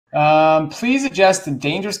Please address the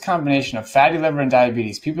dangerous combination of fatty liver and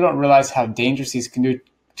diabetes. People don't realize how dangerous these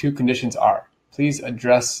two conditions are. Please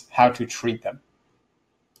address how to treat them.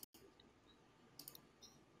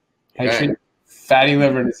 How to treat fatty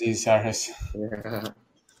liver disease, Cyrus. Yeah.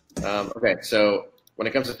 Okay, so when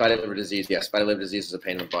it comes to fatty liver disease, yes, fatty liver disease is a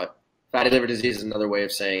pain in the butt. Fatty liver disease is another way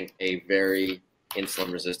of saying a very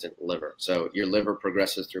insulin-resistant liver. So your liver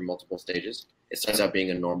progresses through multiple stages. It starts out being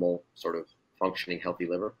a normal, sort of functioning, healthy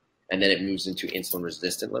liver, and then it moves into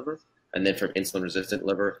insulin-resistant liver. And then from insulin-resistant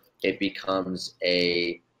liver, it becomes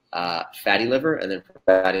a fatty liver, and then from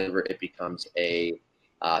fatty liver, it becomes a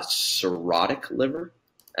cirrhotic liver.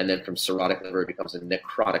 And then from cirrhotic liver, it becomes a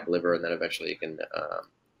necrotic liver, and then eventually it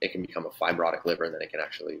can become a fibrotic liver, and then it can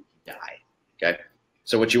actually die. Okay,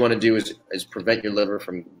 so what you want to do is prevent your liver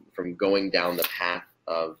from going down the path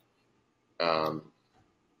of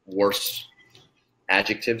worse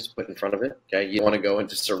adjectives put in front of it. Okay, you don't want to go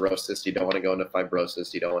into cirrhosis, you don't want to go into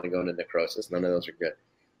fibrosis, you don't want to go into necrosis. None of those are good.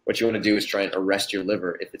 What you want to do is try and arrest your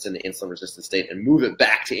liver if it's in the insulin resistant state and move it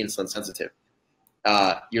back to insulin sensitive.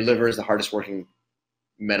 Your liver is the hardest working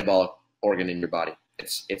metabolic organ in your body.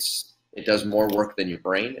 It does more work than your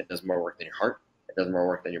brain. It does more work than your heart. It does more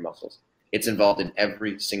work than your muscles. It's involved in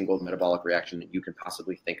every single metabolic reaction that you can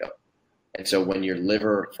possibly think of. And so when your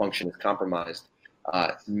liver function is compromised,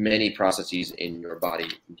 many processes in your body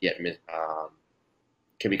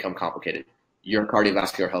can become complicated. Your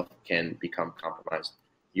cardiovascular health can become compromised.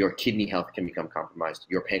 Your kidney health can become compromised.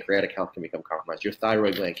 Your pancreatic health can become compromised. Your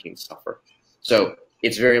thyroid gland can suffer. So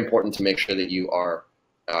it's very important to make sure that you are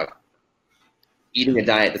eating a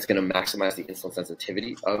diet that's going to maximize the insulin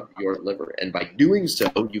sensitivity of your liver. And by doing so,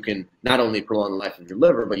 you can not only prolong the life of your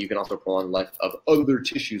liver, but you can also prolong the life of other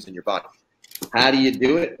tissues in your body. How do you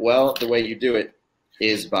do it? Well, the way you do it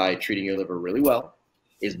is by treating your liver really well,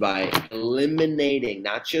 is by eliminating,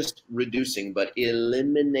 not just reducing, but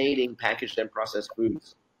eliminating packaged and processed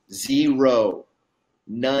foods. Zero,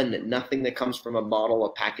 none, nothing that comes from a bottle,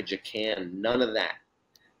 a package, a can, none of that.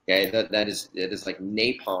 Okay, that is like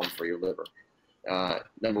napalm for your liver.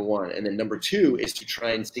 Number one. And then number two is to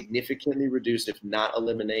try and significantly reduce, if not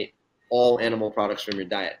eliminate, all animal products from your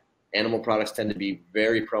diet. Animal products tend to be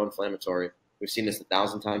very pro-inflammatory. We've seen this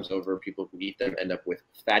 1,000 times over. People who eat them end up with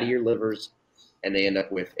fattier livers, and they end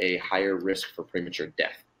up with a higher risk for premature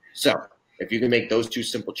death. So if you can make those two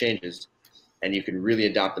simple changes, and you can really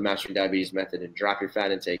adopt the Mastering Diabetes method and drop your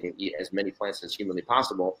fat intake and eat as many plants as humanly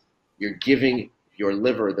possible, you're giving your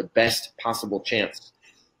liver the best possible chance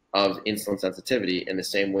of insulin sensitivity, in the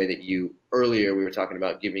same way that earlier we were talking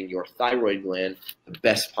about giving your thyroid gland the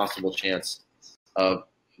best possible chance of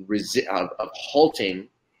halting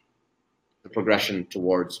the progression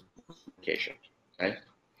towards medication. Okay?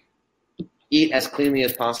 Eat as cleanly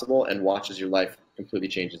as possible and watch as your life completely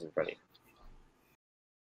changes in front of you.